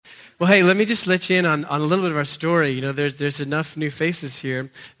Well, hey, let me just let you in on a little bit of our story. You know, there's enough new faces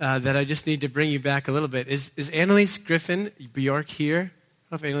here that I just need to bring you back a little bit. Is Annalise Griffin Bjork here? I don't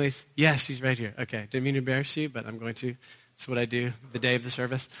know if Annalise, yes, she's right here. Okay, didn't mean to embarrass you, but I'm going to. It's what I do the day of the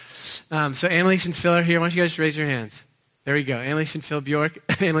service. So Annalise and Phil are here. Why don't you guys raise your hands? There we go. Annalise and Phil Bjork,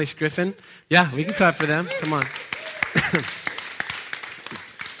 Annalise Griffin. Yeah, we can clap for them. Come on.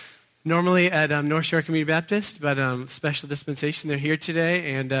 Normally at North Shore Community Baptist, but special dispensation, they're here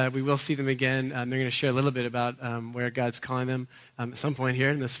today, and we will see them again. They're going to share a little bit about where God's calling them at some point here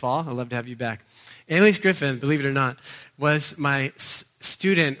in this fall. I'd love to have you back. Annalise Griffin, believe it or not, was my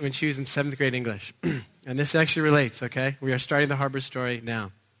student when she was in 7th grade English. And this actually relates, okay? We are starting the Harbor story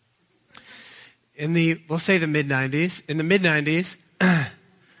now. We'll say the mid-'90s. In the mid-'90s,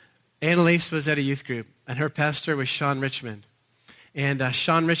 Annalise was at a youth group, and her pastor was Sean Richmond. And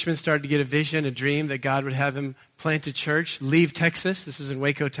Sean Richmond started to get a vision, a dream that God would have him plant a church, leave Texas. This was in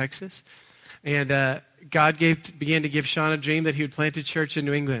Waco, Texas. And God began to give Sean a dream that he would plant a church in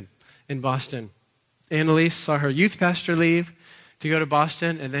New England, in Boston. Annalise saw her youth pastor leave to go to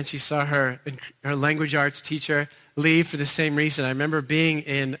Boston, and then she saw her language arts teacher leave for the same reason. I remember being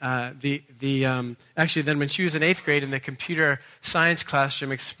in actually then when she was in 8th grade in the computer science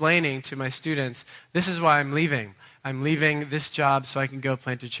classroom explaining to my students, this is why I'm leaving. I'm leaving this job so I can go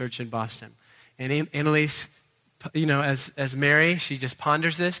plant a church in Boston. And Annalise, you know, as Mary, she just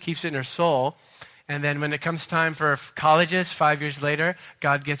ponders this, keeps it in her soul. And then when it comes time for colleges, 5 years later,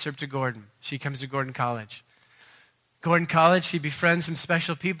 God gets her to Gordon. She comes to Gordon College. Gordon College, she befriends some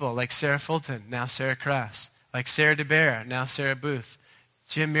special people like Sarah Fulton, now Sarah Crass, like Sarah DeBear, now Sarah Booth.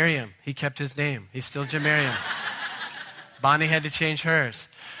 Jim Miriam, he kept his name. He's still Jim Miriam. Bonnie had to change hers.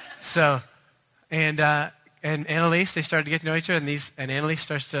 So, and Annalise, they started to get to know each other, and Annalise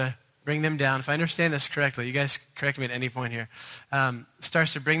starts to bring them down. If I understand this correctly, you guys correct me at any point here,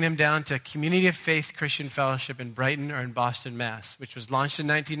 starts to bring them down to Community of Faith Christian Fellowship in Brighton or in Boston, Mass., which was launched in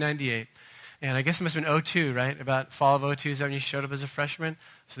 1998. And I guess it must have been 02, right? About fall of 02 is that when you showed up as a freshman.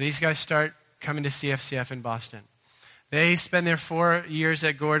 So these guys start coming to CFCF in Boston. They spend their 4 years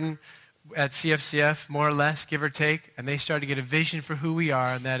at Gordon, at CFCF, more or less, give or take, and they start to get a vision for who we are,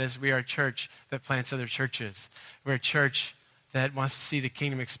 and that is we are a church that plants other churches. We're a church that wants to see the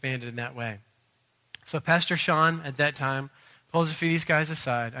kingdom expanded in that way. So Pastor Sean, at that time, pulls a few of these guys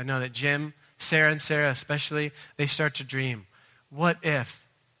aside. I know that Jim, Sarah, and Sarah especially, they start to dream. What if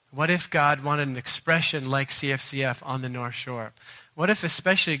God wanted an expression like CFCF on the North Shore? What if,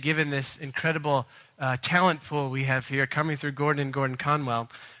 especially given this incredible talent pool we have here coming through Gordon and Gordon Conwell,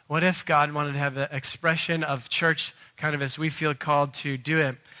 what if God wanted to have an expression of church kind of as we feel called to do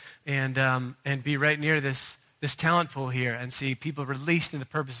it and be right near this talent pool here and see people released in the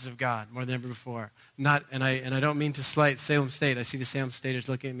purposes of God more than ever before? And I don't mean to slight Salem State. I see the Salem Staters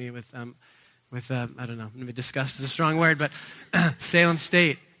looking at me with I don't know, maybe disgust is a strong word, but Salem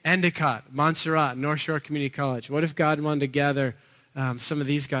State, Endicott, Montserrat, North Shore Community College. What if God wanted to gather some of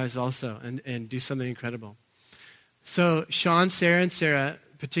these guys also and do something incredible? So Sean, Sarah, and Sarah,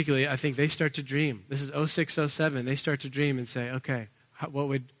 particularly, I think they start to dream. This is 06, 07. They start to dream and say, okay,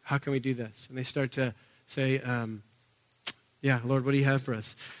 how can we do this? And they start to say, Lord, what do you have for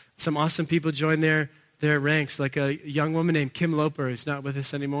us? Some awesome people join their ranks, like a young woman named Kim Loper, who's not with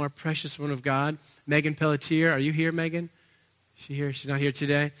us anymore, precious woman of God. Megan Pelletier, are you here, Megan? She here? She's not here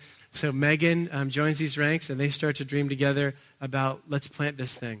today. So Megan joins these ranks, and they start to dream together about, let's plant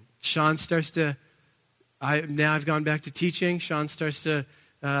this thing. Sean starts to, now I've gone back to teaching. Sean starts to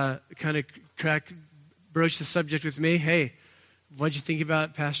kind of broach the subject with me. Hey, what'd you think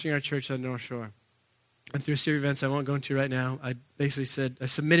about pastoring our church on North Shore? And through a series of events I won't go into right now, I basically said, I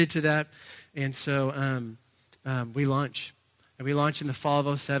submitted to that, and so we launch. And we launched in the fall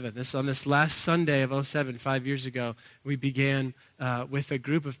of 07. On this last Sunday of 07, 5 years ago, we began with a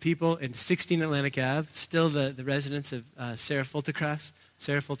group of people in 16 Atlantic Ave, still the residents of Sarah Fulton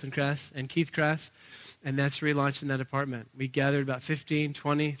Crass, and Keith Crass, and that's relaunched in that apartment. We gathered about 15,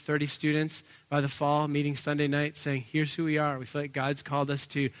 20, 30 students by the fall, meeting Sunday night, saying, here's who we are. We feel like God's called us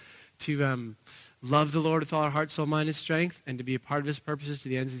to love the Lord with all our heart, soul, mind, and strength, and to be a part of his purposes to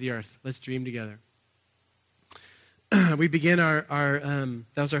the ends of the earth. Let's dream together. We began that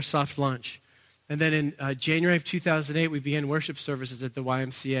was our soft launch. And then in January of 2008, we began worship services at the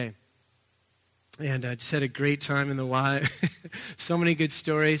YMCA. And I just had a great time in the Y. So many good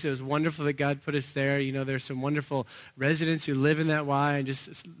stories. It was wonderful that God put us there. You know, there's some wonderful residents who live in that Y, and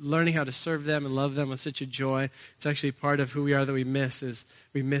just learning how to serve them and love them was such a joy. It's actually part of who we are that we miss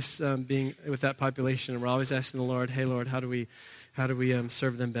being with that population. And we're always asking the Lord, hey, Lord, how do we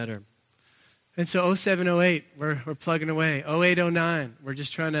serve them better? And so 07, 08, we're plugging away. 08, 09, we're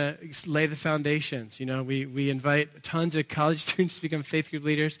just trying to lay the foundations. You know, we invite tons of college students to become faith group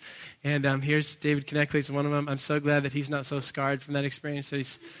leaders. And here's David Connectley, is one of them. I'm so glad that he's not so scarred from that experience. So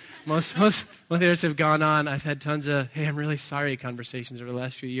most others have gone on. I've had tons of, hey, I'm really sorry conversations over the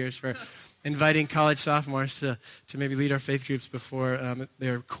last few years for inviting college sophomores to maybe lead our faith groups before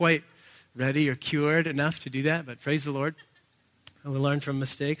they're quite ready or cured enough to do that. But praise the Lord. We learn from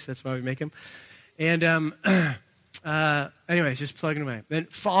mistakes. That's why we make them. And anyways, just plugging away. Then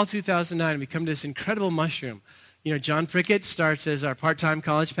fall 2009, we come to this incredible mushroom. You know, John Prickett starts as our part-time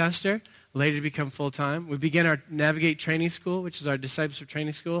college pastor, later to become full-time. We began our Navigate Training School, which is our discipleship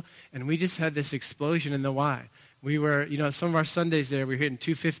training school, and we just had this explosion in the why. We were, you know, some of our Sundays there, we were hitting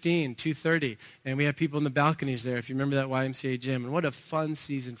 2:15, 2:30, and we had people in the balconies there, if you remember that YMCA gym. And what a fun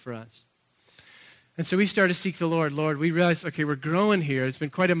season for us. And so we started to seek the Lord. Lord, we realized, okay, we're growing here. It's been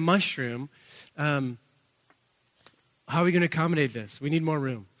quite a mushroom. How are we going to accommodate this? We need more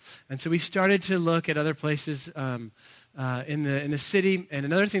room. And so we started to look at other places in the city. And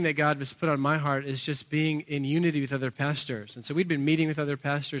another thing that God has put on my heart is just being in unity with other pastors. And so we'd been meeting with other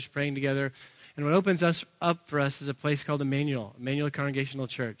pastors, praying together. And what opens us up for us is a place called Emmanuel Congregational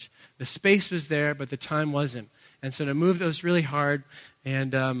Church. The space was there, but the time wasn't. And so to move, that was really hard.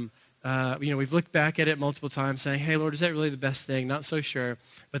 And we've looked back at it multiple times saying, hey, Lord, is that really the best thing? Not so sure.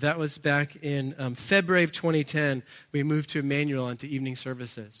 But that was back in February of 2010. We moved to Emmanuel and to evening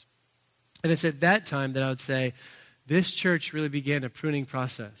services. And it's at that time that I would say this church really began a pruning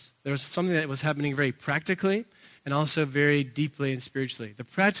process. There was something that was happening very practically and also very deeply and spiritually. The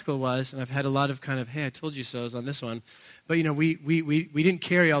practical was, and I've had a lot of kind of, hey, I told you so's on this one, but you know, we didn't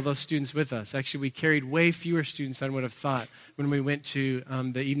carry all those students with us. Actually, we carried way fewer students than I would have thought when we went to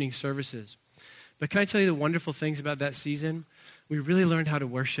the evening services. But can I tell you the wonderful things about that season? We really learned how to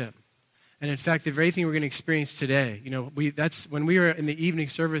worship. And in fact, the very thing we're going to experience today, you know, that's when we were in the evening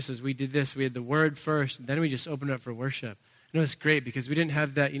services, we did this. We had the word first, and then we just opened up for worship. You know, it's great because we didn't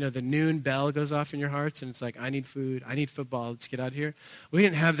have that, you know, the noon bell goes off in your hearts and it's like, I need food, I need football, let's get out of here. We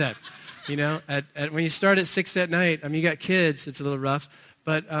didn't have that, you know. When you start at 6 at night, I mean, you got kids, it's a little rough,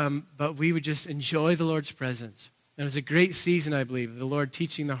 but we would just enjoy the Lord's presence. And it was a great season, I believe, of the Lord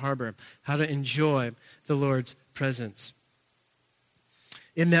teaching the harbor how to enjoy the Lord's presence.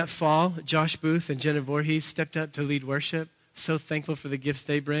 In that fall, Josh Booth and Jenna Voorhees stepped up to lead worship. So thankful for the gifts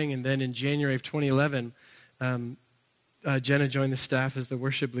they bring. And then in January of 2011, Jenna joined the staff as the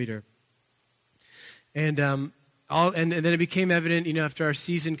worship leader. And then it became evident, you know, after our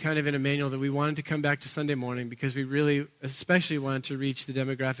season kind of in Emmanuel that we wanted to come back to Sunday morning because we really especially wanted to reach the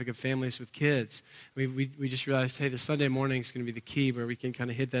demographic of families with kids. We just realized, hey, the Sunday morning is going to be the key where we can kind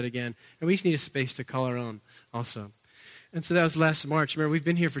of hit that again. And we just need a space to call our own also. And so that was last March. Remember, we've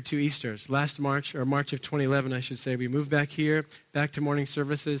been here for 2 Easters. Last March, or March of 2011, I should say, we moved back here, back to morning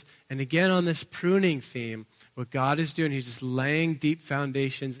services. And again on this pruning theme, what God is doing, he's just laying deep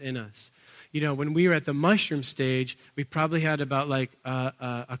foundations in us. You know, when we were at the mushroom stage, we probably had about like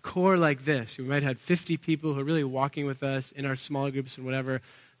a core like this. We might have had 50 people who are really walking with us in our small groups and whatever.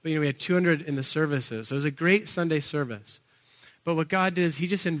 But, you know, we had 200 in the services. So it was a great Sunday service. But what God did is he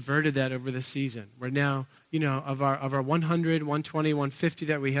just inverted that over the season. We're now, you know, of our 100, 120, 150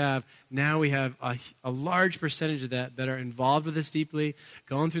 that we have, now we have a large percentage of that are involved with us deeply,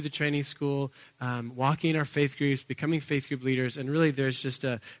 going through the training school, walking in our faith groups, becoming faith group leaders, and really there's just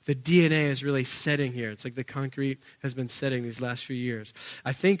the DNA is really setting here. It's like the concrete has been setting these last few years.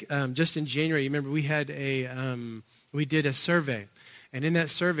 I think just in January, you remember we did a survey, and in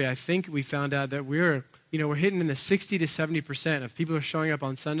that survey, I think we found out that we're hitting in the 60 to 70% of people who are showing up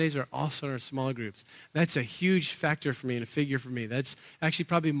on Sundays are also in our small groups. That's a huge factor for me and a figure for me. That's actually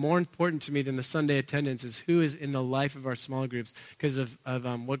probably more important to me than the Sunday attendance is who is in the life of our small groups because of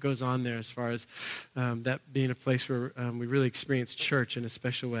what goes on there as far as that being a place where we really experience church in a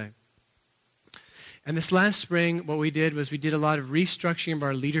special way. And this last spring, what we did was we did a lot of restructuring of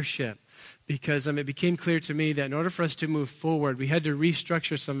our leadership because it became clear to me that in order for us to move forward, we had to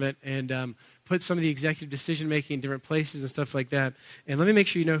restructure some of it and put some of the executive decision-making in different places and stuff like that. And let me make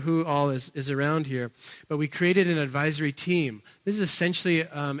sure you know who all is around here. But we created an advisory team. This is essentially,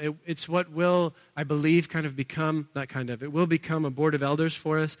 it's what will, I believe, it will become a board of elders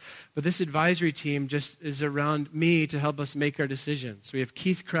for us. But this advisory team just is around me to help us make our decisions. So we have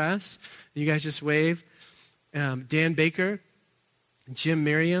Keith Crass, and you guys just wave. Dan Baker, Jim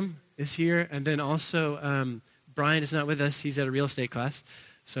Merriam is here, and then also Brian is not with us. He's at a real estate class.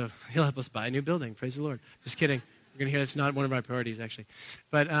 So he'll help us buy a new building. Praise the Lord. Just kidding. You're going to hear that's not one of our priorities, actually.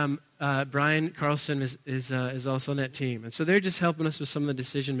 But Brian Carlson is also on that team. And so they're just helping us with some of the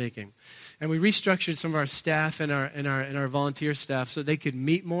decision-making. And we restructured some of our staff and our volunteer staff so they could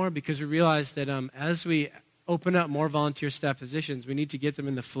meet more, because we realized that as we open up more volunteer staff positions, we need to get them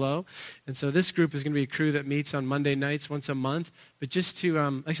in the flow. And so this group is going to be a crew that meets on Monday nights once a month. But just to,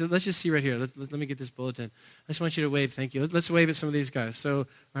 actually, let's just see right here. Let me get this bulletin. I just want you to wave. Thank you. Let's wave at some of these guys. So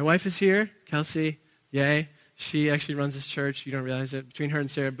my wife is here, Kelsey. Yay. She actually runs this church. You don't realize it. Between her and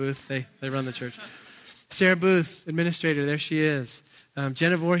Sarah Booth, they run the church. Sarah Booth, administrator, there she is.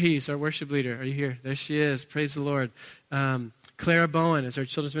 Jenna Voorhees, our worship leader. Are you here? There she is. Praise the Lord. Clara Bowen is our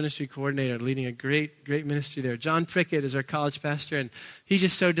children's ministry coordinator, leading a great ministry there. John Prickett is our college pastor, and he's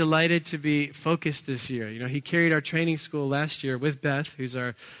just so delighted to be focused this year. You know, he carried our training school last year with Beth, who's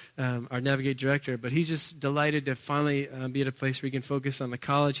our Navigate director, but he's just delighted to finally be at a place where he can focus on the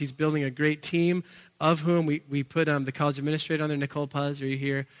college. He's building a great team, of whom we put the college administrator on there. Nicole Paz, are you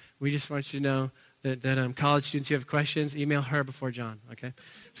here? We just want you to know that college students, you have questions, email her before John, okay?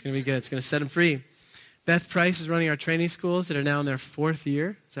 It's going to be good. It's going to set them free. Beth Price is running our training schools that are now in their 4th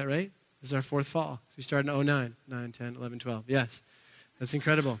year. Is that right? This is our 4th fall. So we started in 9, 10, 11, 12. Yes. That's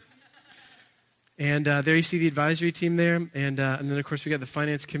incredible. And there you see the advisory team there. And then, of course, we got the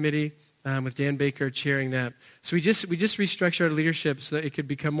finance committee with Dan Baker chairing that. So we just restructured our leadership so that it could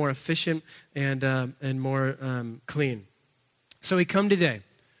become more efficient and more clean. So we come today.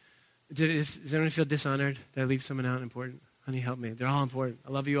 Does anyone feel dishonored? Did I leave someone out important? Honey, help me. They're all important.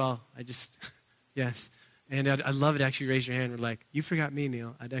 I love you all. Yes. And I'd love it to actually raise your hand. We're like, you forgot me,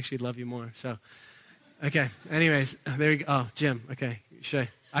 Neil. I'd actually love you more. So, okay. Anyways, there you go. Oh, Jim. Okay.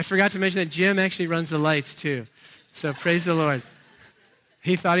 I forgot to mention that Jim actually runs the lights too. So praise the Lord.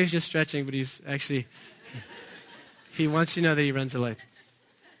 He thought he was just stretching, but he's actually, he wants you to know that he runs the lights.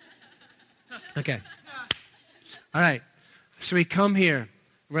 Okay. All right. So we come here.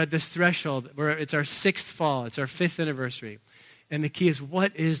 We're at this threshold where it's our 6th fall. It's our 5th anniversary. And the key is,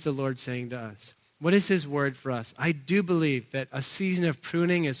 what is the Lord saying to us? What is his word for us? I do believe that a season of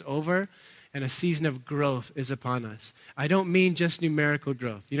pruning is over and a season of growth is upon us. I don't mean just numerical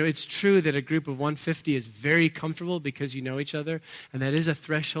growth. You know, it's true that a group of 150 is very comfortable because you know each other, and that is a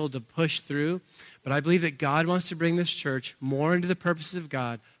threshold to push through. But I believe that God wants to bring this church more into the purposes of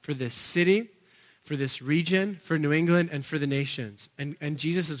God for this city, for this region, for New England, and for the nations. And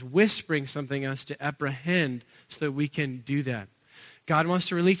Jesus is whispering something us to apprehend so that we can do that. God wants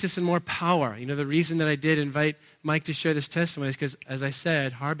to release us in more power. You know, the reason that I did invite Mike to share this testimony is because, as I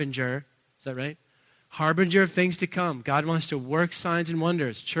said, harbinger, is that right? Harbinger of things to come. God wants to work signs and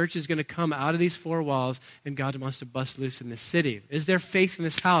wonders. Church is going to come out of these 4 walls, and God wants to bust loose in this city. Is there faith in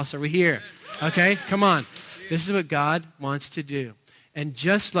this house? Are we here? Okay, come on. This is what God wants to do. And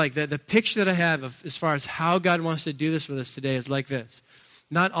just like that, the picture that I have of, as far as how God wants to do this with us today is like this.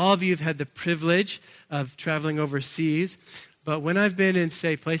 Not all of you have had the privilege of traveling overseas, but when I've been in,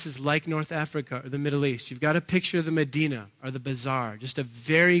 say, places like North Africa or the Middle East, you've got a picture of the Medina or the bazaar, just a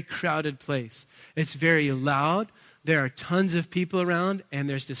very crowded place. It's very loud. There are tons of people around, and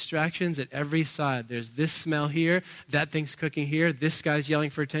there's distractions at every side. There's this smell here, that thing's cooking here, this guy's yelling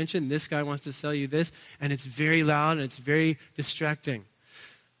for attention, this guy wants to sell you this, and it's very loud and it's very distracting.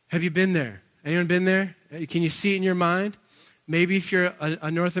 Have you been there? Anyone been there? Can you see it in your mind? Maybe if you're a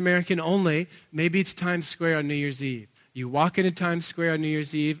North American only, maybe it's Times Square on New Year's Eve. You walk into Times Square on New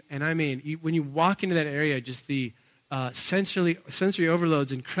Year's Eve, and I mean, when you walk into that area, just the sensory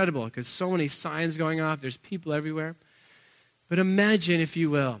overload's incredible because so many signs going off. There's people everywhere. But imagine, if you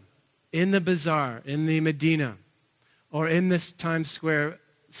will, in the bazaar, in the Medina, or in this Times Square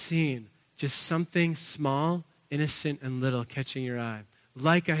scene, just something small, innocent, and little catching your eye.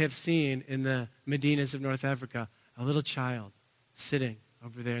 Like I have seen in the Medinas of North Africa, a little child sitting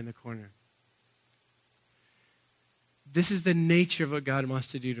over there in the corner. This is the nature of what God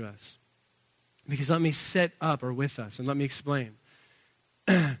wants to do to us. Because let me set up, or with us, and let me explain.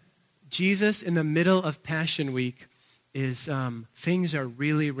 Jesus, in the middle of Passion Week, things are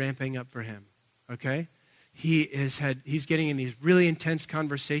really ramping up for him, okay? He's getting in these really intense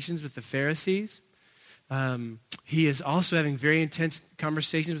conversations with the Pharisees. He is also having very intense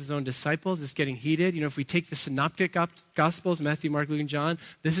conversations with his own disciples. It's getting heated. You know, if we take the synoptic Gospels, Matthew, Mark, Luke, and John,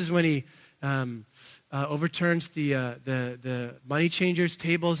 this is when he overturns the money changers'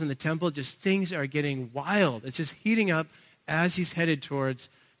 tables in the temple. Just things are getting wild. It's just heating up as he's headed towards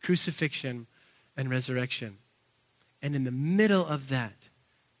crucifixion and resurrection. And in the middle of that,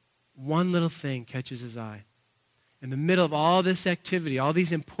 one little thing catches his eye. In the middle of all this activity, all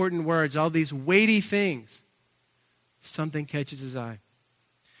these important words, all these weighty things, something catches his eye.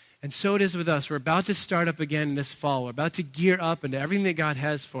 And so it is with us. We're about to start up again this fall. We're about to gear up into everything that God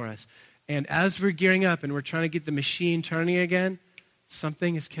has for us. And as we're gearing up and we're trying to get the machine turning again,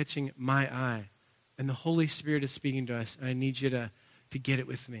 something is catching my eye. And the Holy Spirit is speaking to us. And I need you to get it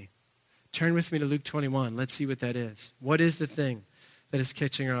with me. Turn with me to Luke 21. Let's see what that is. What is the thing that is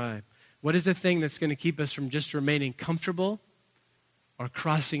catching our eye? What is the thing that's going to keep us from just remaining comfortable or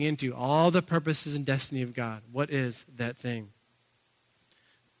crossing into all the purposes and destiny of God? What is that thing?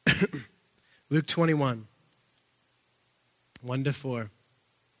 Luke 21, 1-4.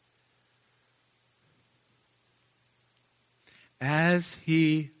 As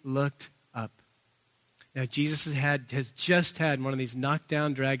he looked up. Now, Jesus has just had one of these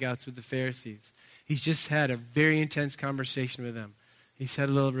knockdown dragouts with the Pharisees. He's just had a very intense conversation with them. He's had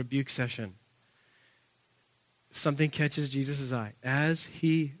a little rebuke session. Something catches Jesus' eye. As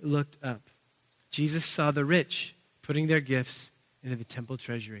he looked up, Jesus saw the rich putting their gifts into the temple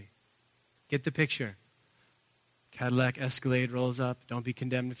treasury. Get the picture. Cadillac Escalade rolls up. Don't be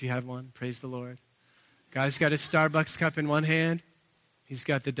condemned if you have one. Praise the Lord. Guy's got his Starbucks cup in one hand. He's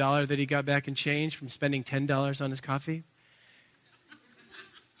got the $1 that he got back in change from spending $10 on his coffee.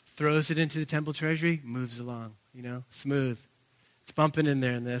 Throws it into the temple treasury, moves along, smooth. It's bumping in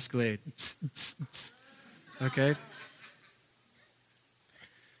there in the Escalade. Okay?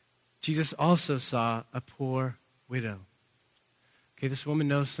 Jesus also saw a poor widow. Okay, this woman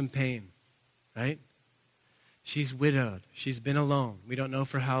knows some pain, right? She's widowed. She's been alone. We don't know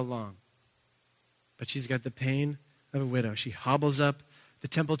for how long. But she's got the pain of a widow. She hobbles up. The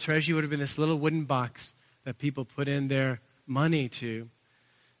temple treasury would have been this little wooden box that people put in their money to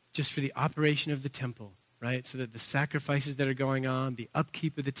just for the operation of the temple, right? So that the sacrifices that are going on, the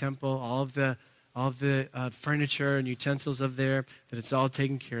upkeep of the temple, all of the furniture and utensils of there, that it's all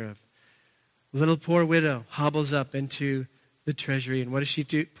taken care of. Little poor widow hobbles up into the treasury, and what does she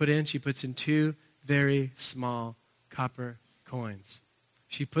put in? She puts in 2 very small copper coins.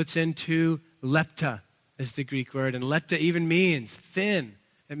 She puts in 2 lepta, is the Greek word, and lepta even means thin.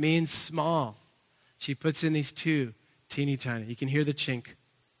 It means small. She puts in these 2 teeny tiny. You can hear the chink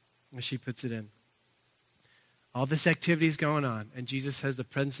as she puts it in. All this activity is going on, and Jesus has the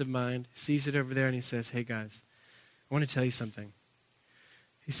presence of mind, sees it over there, and he says, hey guys, I want to tell you something.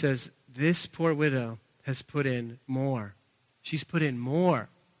 He says, this poor widow has put in more. She's put in more.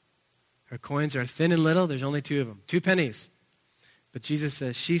 Her coins are thin and little. There's only 2 of them. 2 pennies. But Jesus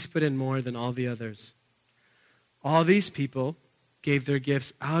says she's put in more than all the others. All these people gave their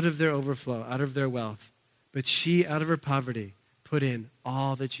gifts out of their overflow, out of their wealth. But she, out of her poverty, put in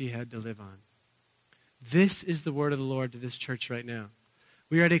all that she had to live on. This is the word of the Lord to this church right now.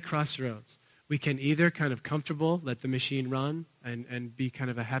 We are at a crossroads. We can either kind of comfortable, let the machine run, and be kind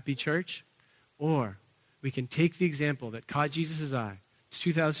of a happy church, or we can take the example that caught Jesus' eye. It's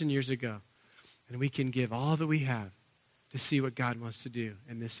 2,000 years ago, and we can give all that we have to see what God wants to do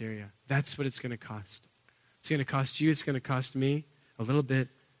in this area. That's what it's going to cost. It's going to cost you, it's going to cost me a little bit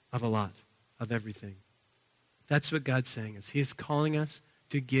of a lot of everything. That's what God's saying is he is calling us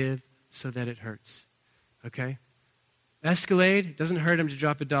to give so that it hurts. Okay? Escalade, it doesn't hurt him to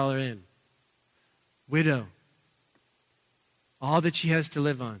drop $1 in. Widow, all that she has to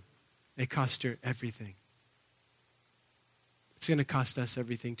live on, it cost her everything. It's going to cost us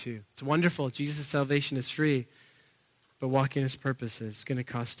everything too. It's wonderful. Jesus' salvation is free, but walking his purpose is going to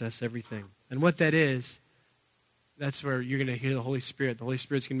cost us everything. And what that is, that's where you're going to hear the Holy Spirit. The Holy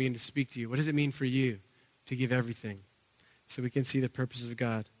Spirit's going to begin to speak to you. What does it mean for you to give everything so we can see the purposes of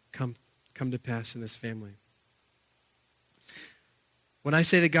God come to pass in this family? When I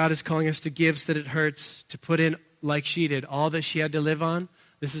say that God is calling us to give so that it hurts, to put in, like she did, all that she had to live on,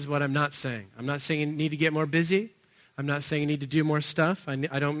 this is what I'm not saying. I'm not saying you need to get more busy. I'm not saying you need to do more stuff. I'm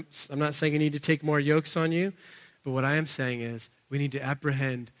not saying you need to take more yokes on you. But what I am saying is we need to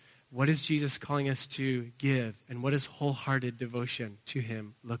apprehend what is Jesus calling us to give and what does wholehearted devotion to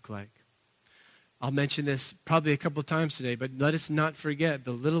him look like. I'll mention this probably a couple times today, but let us not forget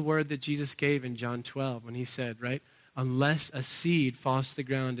the little word that Jesus gave in John 12 when he said, right, unless a seed falls to the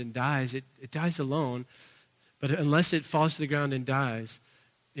ground and dies, it dies alone. But unless it falls to the ground and dies,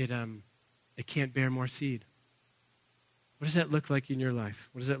 it can't bear more seed. What does that look like in your life?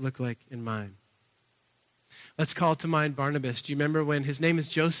 What does that look like in mine? Let's call to mind Barnabas. Do you remember when his name is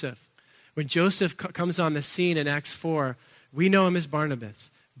Joseph? When Joseph comes on the scene in Acts 4, we know him as Barnabas,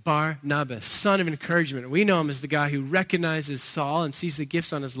 son of encouragement. We know him as the guy who recognizes Saul and sees the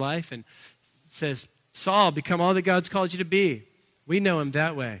gifts on his life and says, Saul, become all that God's called you to be. We know him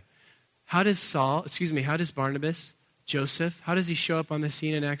that way. How does Barnabas, Joseph, how does he show up on the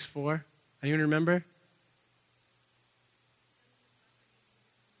scene in Acts 4? Anyone remember?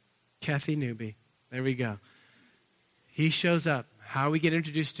 Kathy Newby. There we go. He shows up. How we get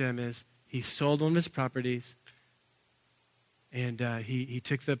introduced to him is he sold one of his properties, and he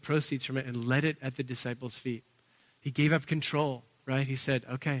took the proceeds from it and laid it at the disciples' feet. He gave up control, right? He said,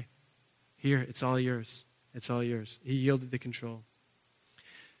 okay, here, it's all yours. It's all yours. He yielded the control.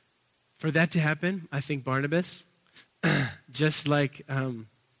 For that to happen, I think Barnabas, just like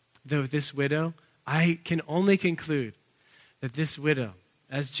this widow, I can only conclude that this widow,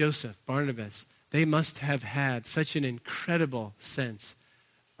 as Joseph, Barnabas, they must have had such an incredible sense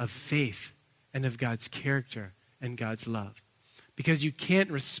of faith and of God's character and God's love. Because you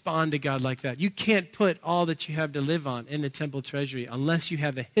can't respond to God like that. You can't put all that you have to live on in the temple treasury unless you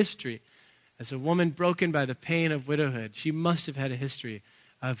have a history. As a woman broken by the pain of widowhood, she must have had a history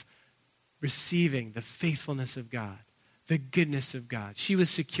of receiving the faithfulness of God, the goodness of God. She was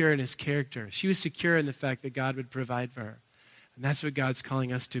secure in his character. She was secure in the fact that God would provide for her. And that's what God's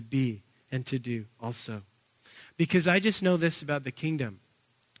calling us to be and to do also. Because I just know this about the kingdom.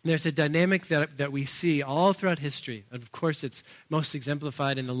 There's a dynamic that we see all throughout history. And of course, it's most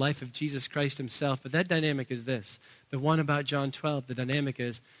exemplified in the life of Jesus Christ himself. But that dynamic is this. The one about John 12, the dynamic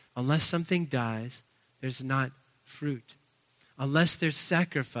is, unless something dies, there's not fruit. Unless there's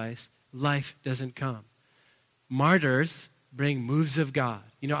sacrifice, life doesn't come. Martyrs bring moves of God.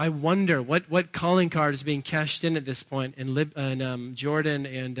 You know, I wonder what calling card is being cashed in at this point in Jordan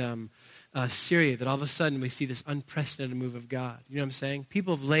and Syria, that all of a sudden we see this unprecedented move of God. You know what I'm saying?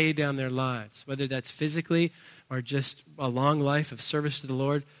 People have laid down their lives, whether that's physically or just a long life of service to the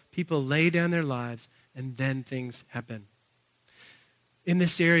Lord. People lay down their lives, and then things happen. In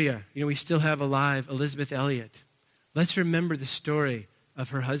this area, you know, we still have alive Elisabeth Elliot. Let's remember the story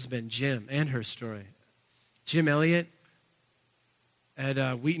of her husband, Jim, and her story. Jim Elliot,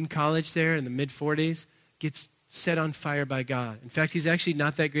 at Wheaton College there in the mid-40s, gets set on fire by God. In fact, he's actually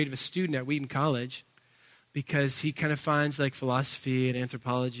not that great of a student at Wheaton College because he kind of finds like philosophy and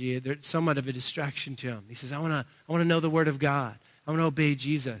anthropology, they're somewhat of a distraction to him. He says, I want to know the Word of God. I want to obey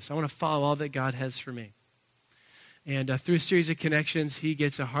Jesus. I want to follow all that God has for me. And through a series of connections, he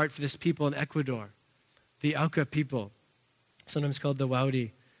gets a heart for this people in Ecuador, the Auca people, sometimes called the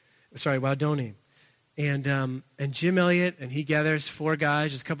Waodoni. And Jim Elliot, and he gathers 4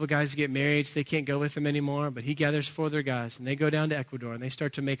 guys. There's a couple of guys who get married, so they can't go with him anymore. But he gathers 4 other guys, and they go down to Ecuador, and they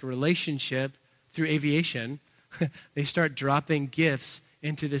start to make a relationship through aviation. They start dropping gifts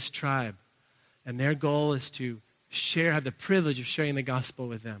into this tribe. And their goal is to have the privilege of sharing the gospel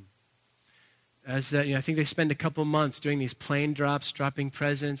with them. I think they spend a couple months doing these plane drops, dropping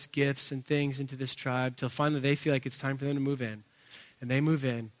presents, gifts, and things into this tribe, till finally they feel like it's time for them to move in. And they move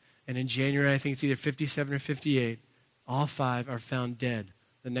in. And in January, I think it's either 57 or 58, all 5 are found dead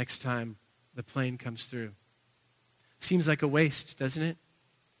the next time the plane comes through. Seems like a waste, doesn't it?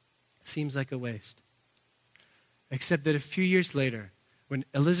 Seems like a waste. Except that a few years later, when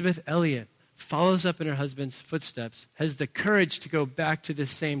Elisabeth Elliot follows up in her husband's footsteps, has the courage to go back to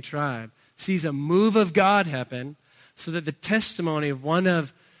this same tribe, sees a move of God happen, so that the testimony of one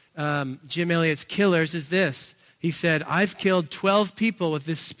of Jim Elliot's killers is this. He said, I've killed 12 people with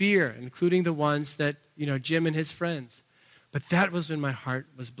this spear, including the ones that, Jim and his friends. But that was when my heart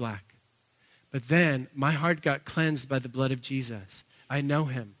was black. But then my heart got cleansed by the blood of Jesus. I know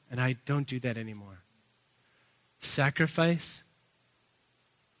him, and I don't do that anymore. Sacrifice,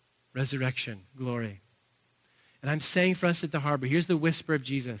 resurrection, glory. And I'm saying for us at the Harbor, here's the whisper of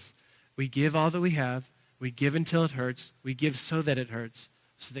Jesus. We give all that we have. We give until it hurts. We give so that it hurts,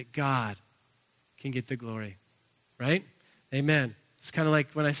 so that God can get the glory. Right? Amen. It's kind of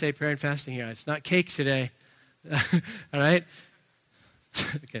like when I say prayer and fasting here. It's not cake today. All right?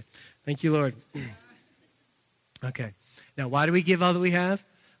 Okay. Thank you, Lord. Okay. Now, why do we give all that we have?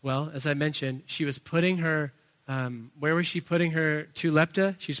 Well, as I mentioned, she was putting her, where was she putting her 2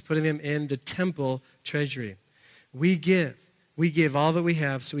 lepta? She's putting them in the temple treasury. We give all that we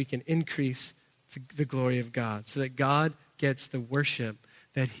have so we can increase the glory of God, so that God gets the worship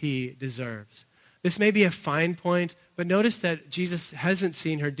that he deserves. This may be a fine point, but notice that Jesus hasn't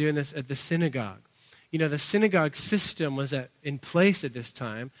seen her doing this at the synagogue. You know, the synagogue system was in place at this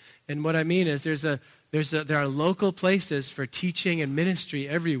time, and what I mean is there are local places for teaching and ministry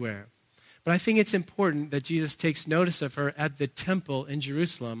everywhere. But I think it's important that Jesus takes notice of her at the temple in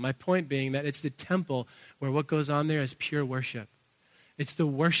Jerusalem. My point being that it's the temple where what goes on there is pure worship. It's the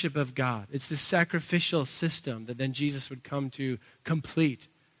worship of God. It's the sacrificial system that then Jesus would come to complete.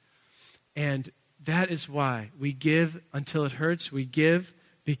 And that is why we give until it hurts. We give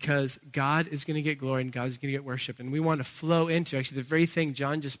because God is going to get glory and God is going to get worship. And we want to flow into actually the very thing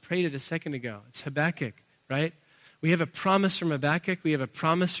John just prayed it a second ago. It's Habakkuk, right? We have a promise from Habakkuk. We have a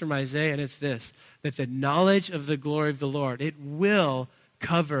promise from Isaiah, and it's this, that the knowledge of the glory of the Lord, it will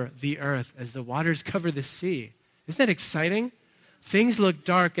cover the earth as the waters cover the sea. Isn't that exciting? Things look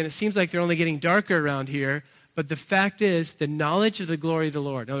dark, and it seems like they're only getting darker around here, but the fact is, the knowledge of the glory of the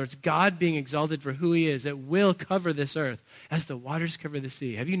Lord, in other words, God being exalted for who he is, it will cover this earth as the waters cover the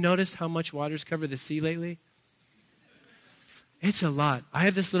sea. Have you noticed how much waters cover the sea lately? It's a lot. I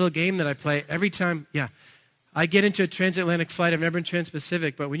have this little game that I play every time, I get into a transatlantic flight. I've never been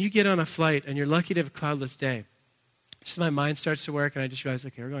trans-Pacific, but when you get on a flight and you're lucky to have a cloudless day, just my mind starts to work, and I just realize,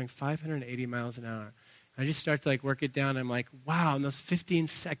 okay, we're going 580 miles an hour. And I just start to work it down, and I'm like, wow, in those 15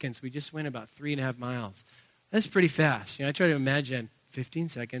 seconds, we just went about 3.5 miles. That's pretty fast. I try to imagine 15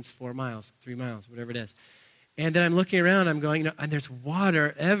 seconds, 4 miles, 3 miles, whatever it is. And then I'm looking around, I'm going, and there's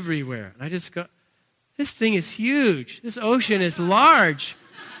water everywhere. And I just go, this thing is huge. This ocean is large.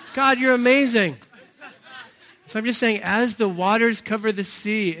 God, you're amazing. So I'm just saying, as the waters cover the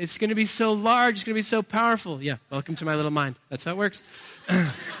sea, it's going to be so large, it's going to be so powerful. Yeah, welcome to my little mind. That's how it works.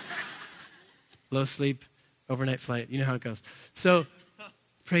 Low sleep, overnight flight. You know how it goes. So,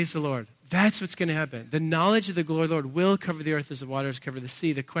 praise the Lord. That's what's going to happen. The knowledge of the glory of the Lord will cover the earth as the waters cover the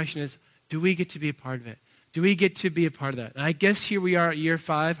sea. The question is, do we get to be a part of it? Do we get to be a part of that? And I guess here we are at year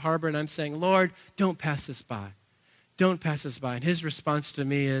 5, Harbor, and I'm saying, Lord, don't pass us by. Don't pass us by. And his response to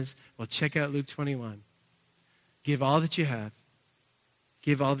me is, well, check out Luke 21. Give all that you have.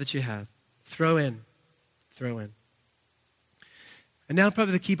 Give all that you have. Throw in. Throw in. And now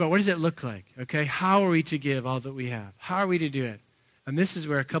probably the key part, what does it look like? Okay, how are we to give all that we have? How are we to do it? And this is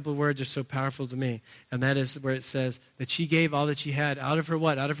where a couple of words are so powerful to me. And that is where it says that she gave all that she had out of her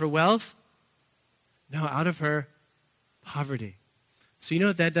what? Out of her wealth? No, out of her poverty. So you know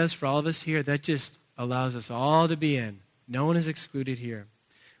what that does for all of us here? That just allows us all to be in. No one is excluded here.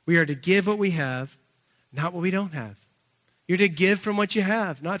 We are to give what we have, not what we don't have. You're to give from what you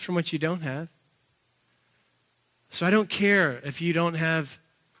have, not from what you don't have. So I don't care if you don't have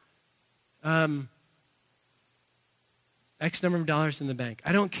X number of dollars in the bank.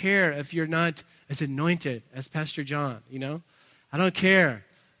 I don't care if you're not as anointed as Pastor John, I don't care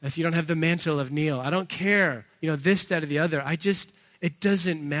if you don't have the mantle of Neil. I don't care, this, that, or the other. It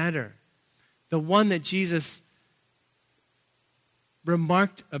doesn't matter. The one that Jesus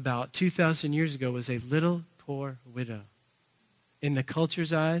remarked about 2,000 years ago was a little poor widow. In the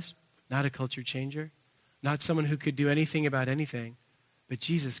culture's eyes, not a culture changer, not someone who could do anything about anything, but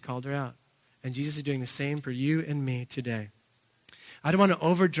Jesus called her out. And Jesus is doing the same for you and me today. I don't want to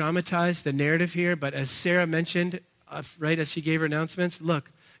over-dramatize the narrative here, but as Sarah mentioned, right as she gave her announcements,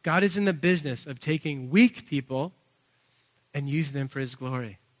 look, God is in the business of taking weak people and using them for his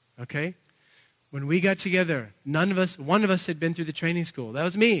glory, okay? When we got together, one of us had been through the training school. That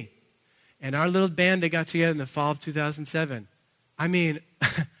was me. And our little band that got together in the fall of 2007. I mean,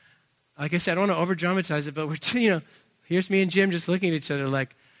 like I said, I don't want to over-dramatize it, but here's me and Jim just looking at each other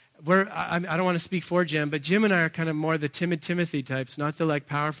like, I don't want to speak for Jim, but Jim and I are kind of more the timid Timothy types, not the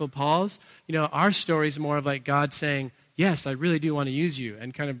powerful Pauls. Our story is more of God saying, yes, I really do want to use you,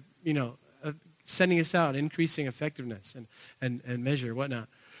 and kind of, sending us out, increasing effectiveness and measure, whatnot.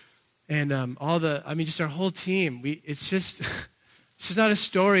 And just our whole team, it's just not a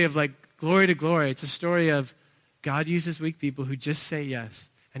story of glory to glory. It's a story of God uses weak people who just say yes.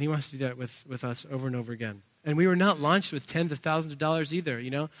 And he wants to do that with us over and over again. And we were not launched with tens of thousands of dollars either,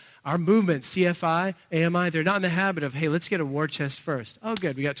 Our movement, CFI, AMI, they're not in the habit of, hey, let's get a war chest first. Oh,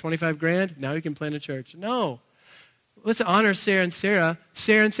 good, we got 25 grand, now we can plant a church. No. Let's honor Sarah and Sarah.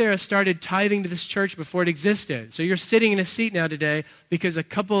 Sarah and Sarah started tithing to this church before it existed. So you're sitting in a seat now today because a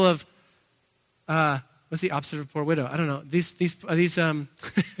couple of, what's the opposite of a poor widow? I don't know. These I don't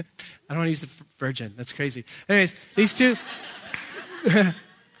want to use the virgin. That's crazy. Anyways,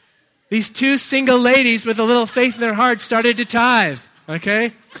 these two single ladies with a little faith in their heart started to tithe,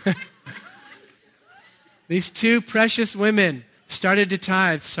 okay? These two precious women started to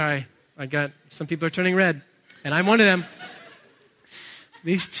tithe. Sorry, some people are turning red, and I'm one of them.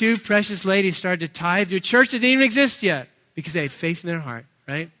 These two precious ladies started to tithe to a church that didn't even exist yet because they had faith in their heart,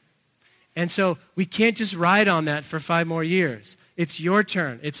 right? And so we can't just ride on that for 5 more years. It's your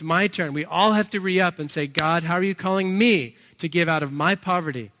turn. It's my turn. We all have to re-up and say, God, how are you calling me to give out of my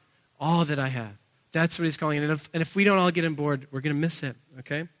poverty all that I have? That's what he's calling. And if we don't all get on board, we're going to miss it,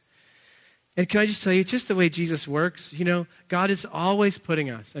 okay? And can I just tell you, it's just the way Jesus works. God is always putting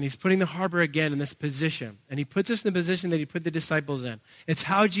us, and he's putting the Harbor again in this position. And he puts us in the position that he put the disciples in. It's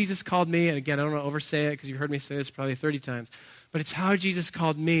how Jesus called me, and again, I don't want to oversay it because you've heard me say this probably 30 times, but it's how Jesus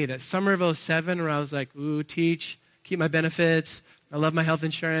called me. That summer of 2007 where I was like, ooh, teach, keep my benefits, I love my health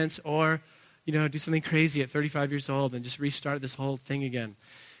insurance, or, do something crazy at 35 years old and just restart this whole thing again.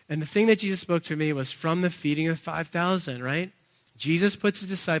 And the thing that Jesus spoke to me was from the feeding of the 5,000, right? Jesus puts his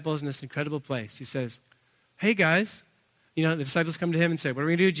disciples in this incredible place. He says, hey guys, the disciples come to him and say, what are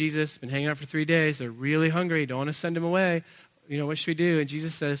we going to do, Jesus? Been hanging out for 3 days. They're really hungry. Don't want to send them away. What should we do? And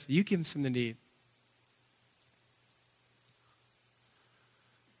Jesus says, you give them something to eat.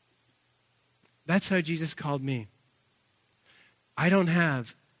 That's how Jesus called me. I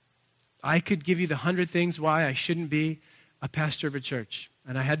could give you the 100 things why I shouldn't be a pastor of a church.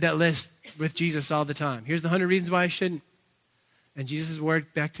 And I had that list with Jesus all the time. Here's the 100 reasons why I shouldn't. And Jesus'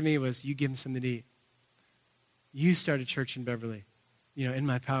 word back to me was, you give them something to eat. You start a church in Beverly, in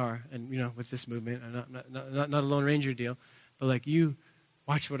my power and, with this movement. Not a Lone Ranger deal, but you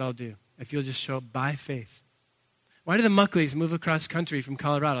watch what I'll do if you'll just show up by faith. Why do the Muckleys move across country from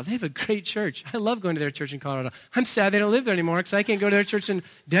Colorado? They have a great church. I love going to their church in Colorado. I'm sad they don't live there anymore because I can't go to their church in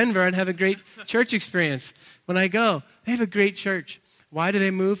Denver and have a great church experience. When I go, they have a great church. Why do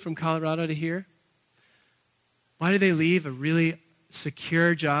they move from Colorado to here? Why do they leave a really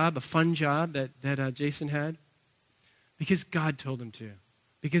secure job, a fun job that Jason had? Because God told them to.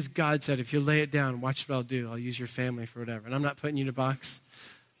 Because God said, if you lay it down, watch what I'll do. I'll use your family for whatever. And I'm not putting you in a box.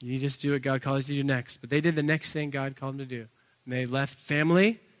 You just do what God calls you to do next. But they did the next thing God called them to do. And they left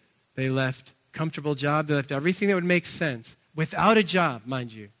family. They left comfortable job. They left everything that would make sense. Without a job,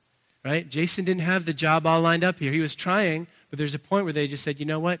 mind you. Right? Jason didn't have the job all lined up here. He was trying, but there's a point where they just said, you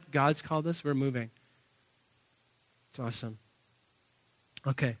know what? God's called us. We're moving. It's awesome.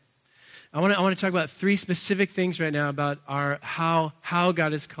 Okay. I want to talk about 3 specific things right now about how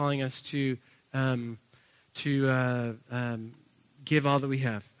God is calling us to give all that we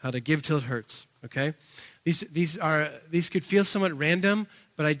have, how to give till it hurts. Okay, these could feel somewhat random,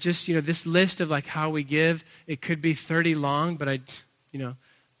 but I just this list of how we give, it could be 30 long, but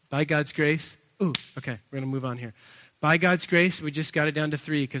by God's grace. Okay, we're gonna move on here. By God's grace, we just got it down to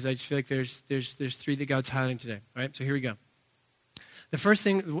 3 because I just feel like there's 3 that God's highlighting today. All right, so here we go. The first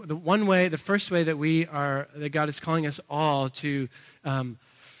thing, the first way that God is calling us all to,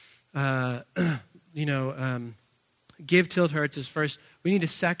 give till it hurts is first, we need to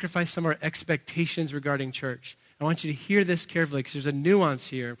sacrifice some of our expectations regarding church. I want you to hear this carefully because there's a nuance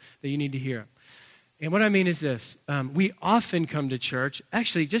here that you need to hear. And what I mean is this. We often come to church,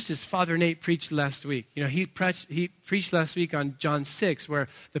 actually just as Father Nate preached last week. He preached last week on John 6 where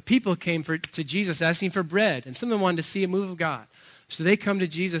the people came to Jesus asking for bread and some of them wanted to see a move of God. So they come to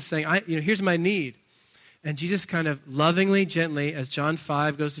Jesus saying, here's my need. And Jesus kind of lovingly, gently, as John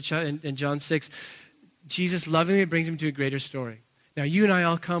 5 goes to and John 6, Jesus lovingly brings him to a greater story. Now, you and I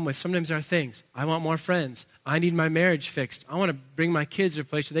all come with sometimes our things. I want more friends. I need my marriage fixed. I want to bring my kids to a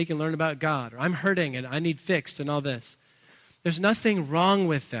place where they can learn about God. Or I'm hurting and I need fixed and all this. There's nothing wrong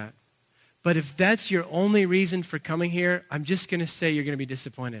with that. But if that's your only reason for coming here, I'm just going to say you're going to be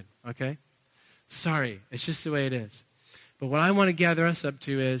disappointed, okay? Sorry, it's just the way it is. But what I want to gather us up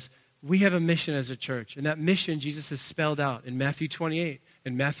to is we have a mission as a church. And that mission Jesus has spelled out in Matthew 28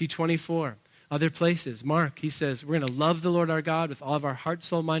 and Matthew 24. Other places. Mark, he says, we're going to love the Lord our God with all of our heart,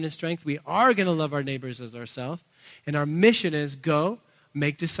 soul, mind, and strength. We are going to love our neighbors as ourselves. And our mission is go,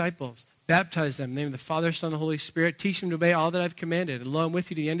 make disciples, baptize them in the name of the Father, Son, and the Holy Spirit, teach them to obey all that I've commanded. And lo, I'm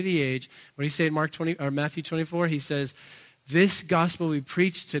with you to the end of the age. What he said in Matthew 24, he says, this gospel we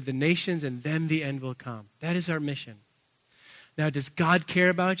preach to the nations and then the end will come. That is our mission. Now, does God care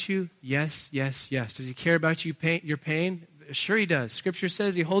about you? Yes, yes, yes. Does he care about your pain? Sure he does. Scripture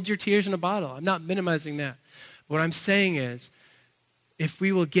says he holds your tears in a bottle. I'm not minimizing that. What I'm saying is, if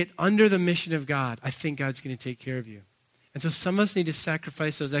we will get under the mission of God, I think God's going to take care of you. And so some of us need to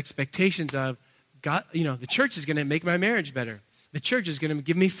sacrifice those expectations of, God, the church is going to make my marriage better. The church is going to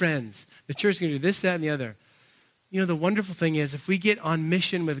give me friends. The church is going to do this, that, and the other. The wonderful thing is, if we get on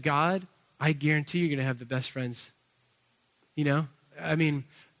mission with God, I guarantee you're going to have the best friends.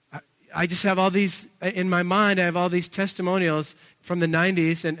 I just have all these, in my mind, I have all these testimonials from the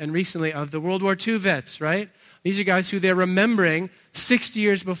 90s and recently of the World War II vets, right? These are guys who they're remembering 60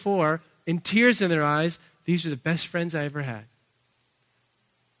 years before, in tears in their eyes, these are the best friends I ever had.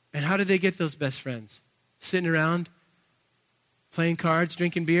 And how did they get those best friends? Sitting around, playing cards,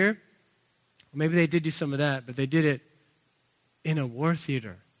 drinking beer? Maybe they did do some of that, but they did it in a war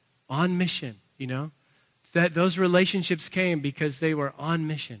theater, on mission, That those relationships came because they were on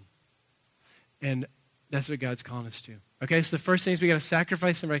mission. And that's what God's calling us to. Okay, so the first thing is we got to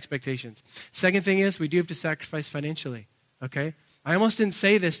sacrifice some of our expectations. Second thing is we do have to sacrifice financially. Okay, I almost didn't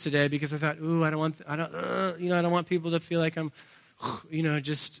say this today because I thought, I don't want people to feel like I'm,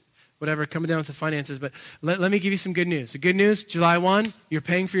 just whatever, coming down with the finances. But let me give you some good news. The good news, July 1, you're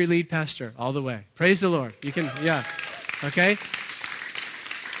paying for your lead pastor all the way. Praise the Lord. You can, yeah. Okay?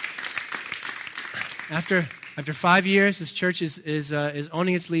 After 5 years, this church is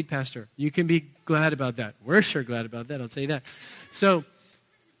owning its lead pastor. You can be glad about that. We're sure glad about that, I'll tell you that. So,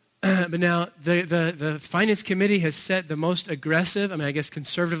 but now the finance committee has set the most aggressive, I guess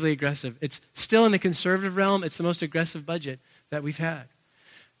conservatively aggressive. It's still in the conservative realm. It's the most aggressive budget that we've had.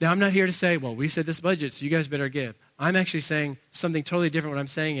 Now, I'm not here to say, well, we set this budget, so you guys better give. I'm actually saying something totally different. What I'm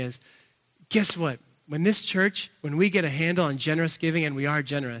saying is, guess what? When this church, when we get a handle on generous giving, and we are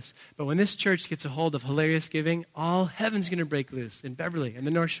generous, but when this church gets a hold of hilarious giving, all heaven's going to break loose in Beverly, in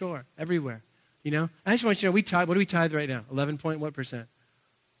the North Shore, everywhere. You know? I just want you to know, we tithe. What do we tithe right now? 11 point what percent?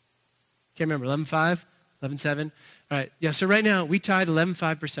 Can't remember. 11.5? 11.7? All right. Yeah, so right now, we tithe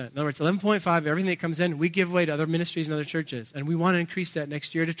 11.5%. In other words, 11.5, everything that comes in, we give away to other ministries and other churches. And we want to increase that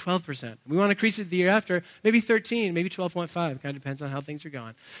next year to 12%. We want to increase it the year after, maybe 13, maybe 12.5. Kind of depends on how things are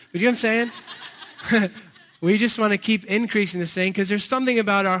going. But you know what I'm saying? We just want to keep increasing this thing because there's something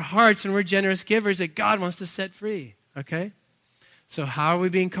about our hearts when we're generous givers that God wants to set free. Okay? So how are we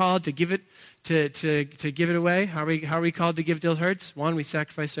being called to give it to give it away? How are we called to give till it hurts? One, we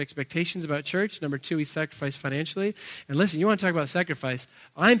sacrifice our expectations about church. Number two, we sacrifice financially. And listen, you want to talk about sacrifice?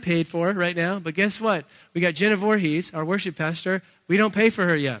 I'm paid for right now, but guess what? We got Jenna Voorhees, our worship pastor. We don't pay for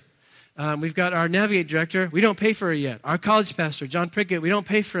her yet. We've got our Navigate director. We don't pay for her yet. Our college pastor, John Prickett, we don't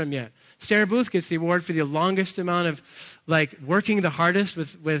pay for him yet. Sarah Booth gets the award for the longest amount of, working the hardest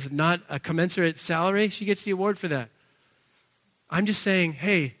with not a commensurate salary. She gets the award for that. I'm just saying,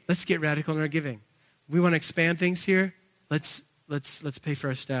 hey, let's get radical in our giving. We want to expand things here. Let's pay for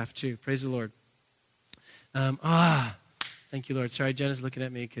our staff too. Praise the Lord. Thank you, Lord. Sorry, Jenna's looking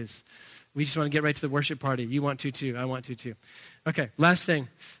at me because we just want to get right to the worship party. You want to too. I want to too. Okay, last thing.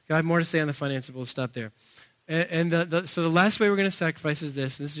 I have more to say on the finances. We'll stop there. So the last way we're going to sacrifice is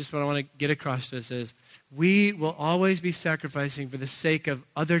this, and this is just what I want to get across to us, is we will always be sacrificing for the sake of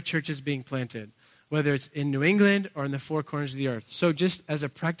other churches being planted, whether it's in New England or in the four corners of the earth. So just as a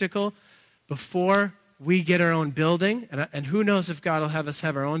practical, before we get our own building, and who knows if God will have us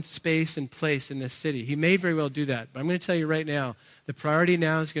have our own space and place in this city. He may very well do that. But I'm going to tell you right now, the priority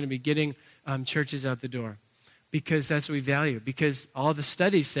now is going to be getting churches out the door. Because that's what we value. Because all the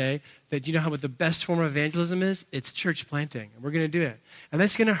studies say that, you know what the best form of evangelism is? It's church planting. And we're going to do it. And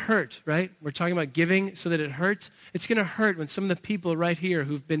that's going to hurt, right? We're talking about giving so that it hurts. It's going to hurt when some of the people right here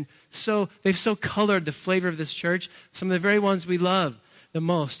who've been they've so colored the flavor of this church, some of the very ones we love the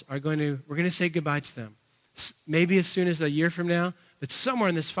most we're going to say goodbye to them. Maybe as soon as a year from now, but somewhere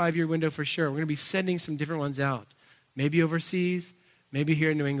in this 5-year window for sure, we're going to be sending some different ones out. Maybe overseas, maybe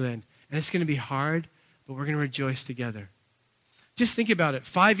here in New England. And it's going to be hard, but we're going to rejoice together. Just think about it.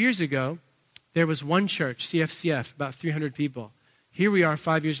 5 years ago, there was one church, CFCF, about 300 people. Here we are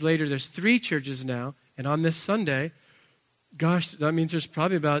 5 years later. There's 3 churches now. And on this Sunday, gosh, that means there's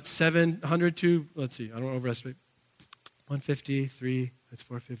probably about 700 to, let's see, I don't overestimate, 150, 3, that's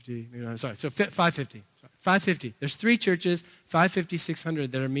 450. Maybe not, sorry, so 550. 550. There's 3 churches, 550,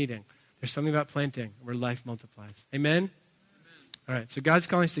 600 that are meeting. There's something about planting where life multiplies. Amen? Amen. All right, so God's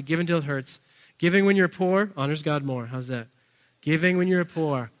calling us to give until it hurts. Giving when you're poor honors God more. How's that? Giving when you're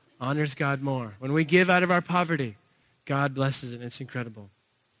poor honors God more. When we give out of our poverty, God blesses it. It's incredible.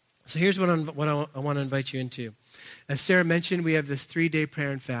 So here's what I want to invite you into. As Sarah mentioned, we have this 3-day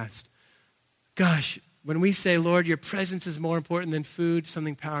prayer and fast. Gosh, when we say, Lord, your presence is more important than food,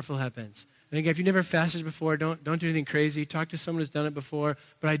 something powerful happens. And again, if you've never fasted before, don't do anything crazy. Talk to someone who's done it before.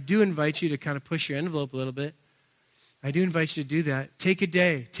 But I do invite you to kind of push your envelope a little bit. I do invite you to do that. Take a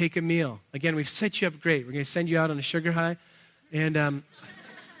day. Take a meal. Again, we've set you up great. We're going to send you out on a sugar high. And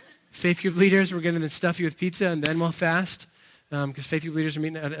faith group leaders, we're going to stuff you with pizza, and then we'll fast. Because faith group leaders are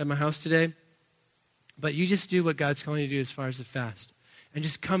meeting at my house today. But you just do what God's calling you to do as far as the fast. And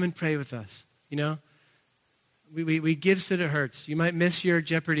just come and pray with us. You know? We give so that it hurts. You might miss your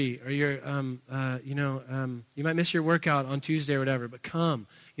Jeopardy or your, you might miss your workout on Tuesday or whatever. But come.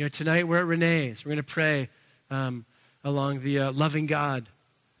 You know, tonight we're at Renee's. We're going to pray along the loving God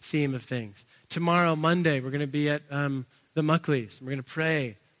theme of things. Tomorrow, Monday, we're going to be at the Muckleys. We're going to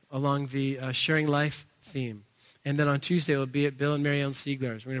pray along the sharing life theme. And then on Tuesday, we'll be at Bill and Mary Ellen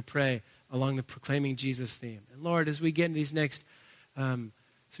Siegler's. We're going to pray along the proclaiming Jesus theme. And Lord, as we get in these next,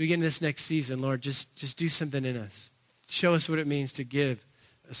 this next season, Lord, just do something in us. Show us what it means to give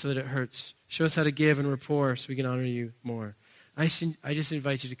so that it hurts. Show us how to give and rapport so we can honor you more. I just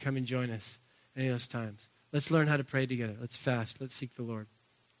invite you to come and join us any of those times. Let's learn how to pray together. Let's fast. Let's seek the Lord.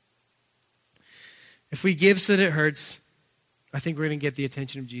 If we give so that it hurts, I think we're going to get the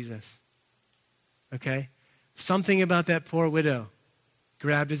attention of Jesus. Okay? Something about that poor widow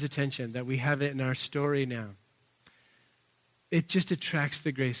grabbed his attention, that we have it in our story now. It just attracts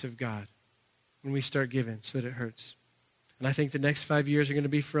the grace of God when we start giving so that it hurts. And I think the next 5 years are going to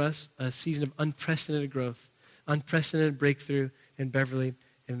be for us a season of unprecedented growth, unprecedented breakthrough in Beverly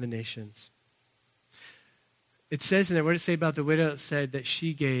and in the nations. It says in there, what did it say about the widow? It said that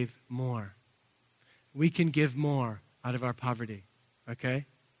she gave more. We can give more out of our poverty, okay?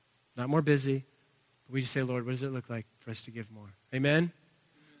 Not more busy, but we just say, Lord, what does it look like for us to give more? Amen?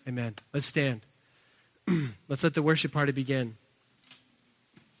 Amen. Let's stand. Let's let the worship party begin.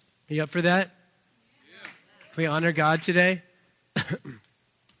 Are you up for that? Yeah. Can we honor God today?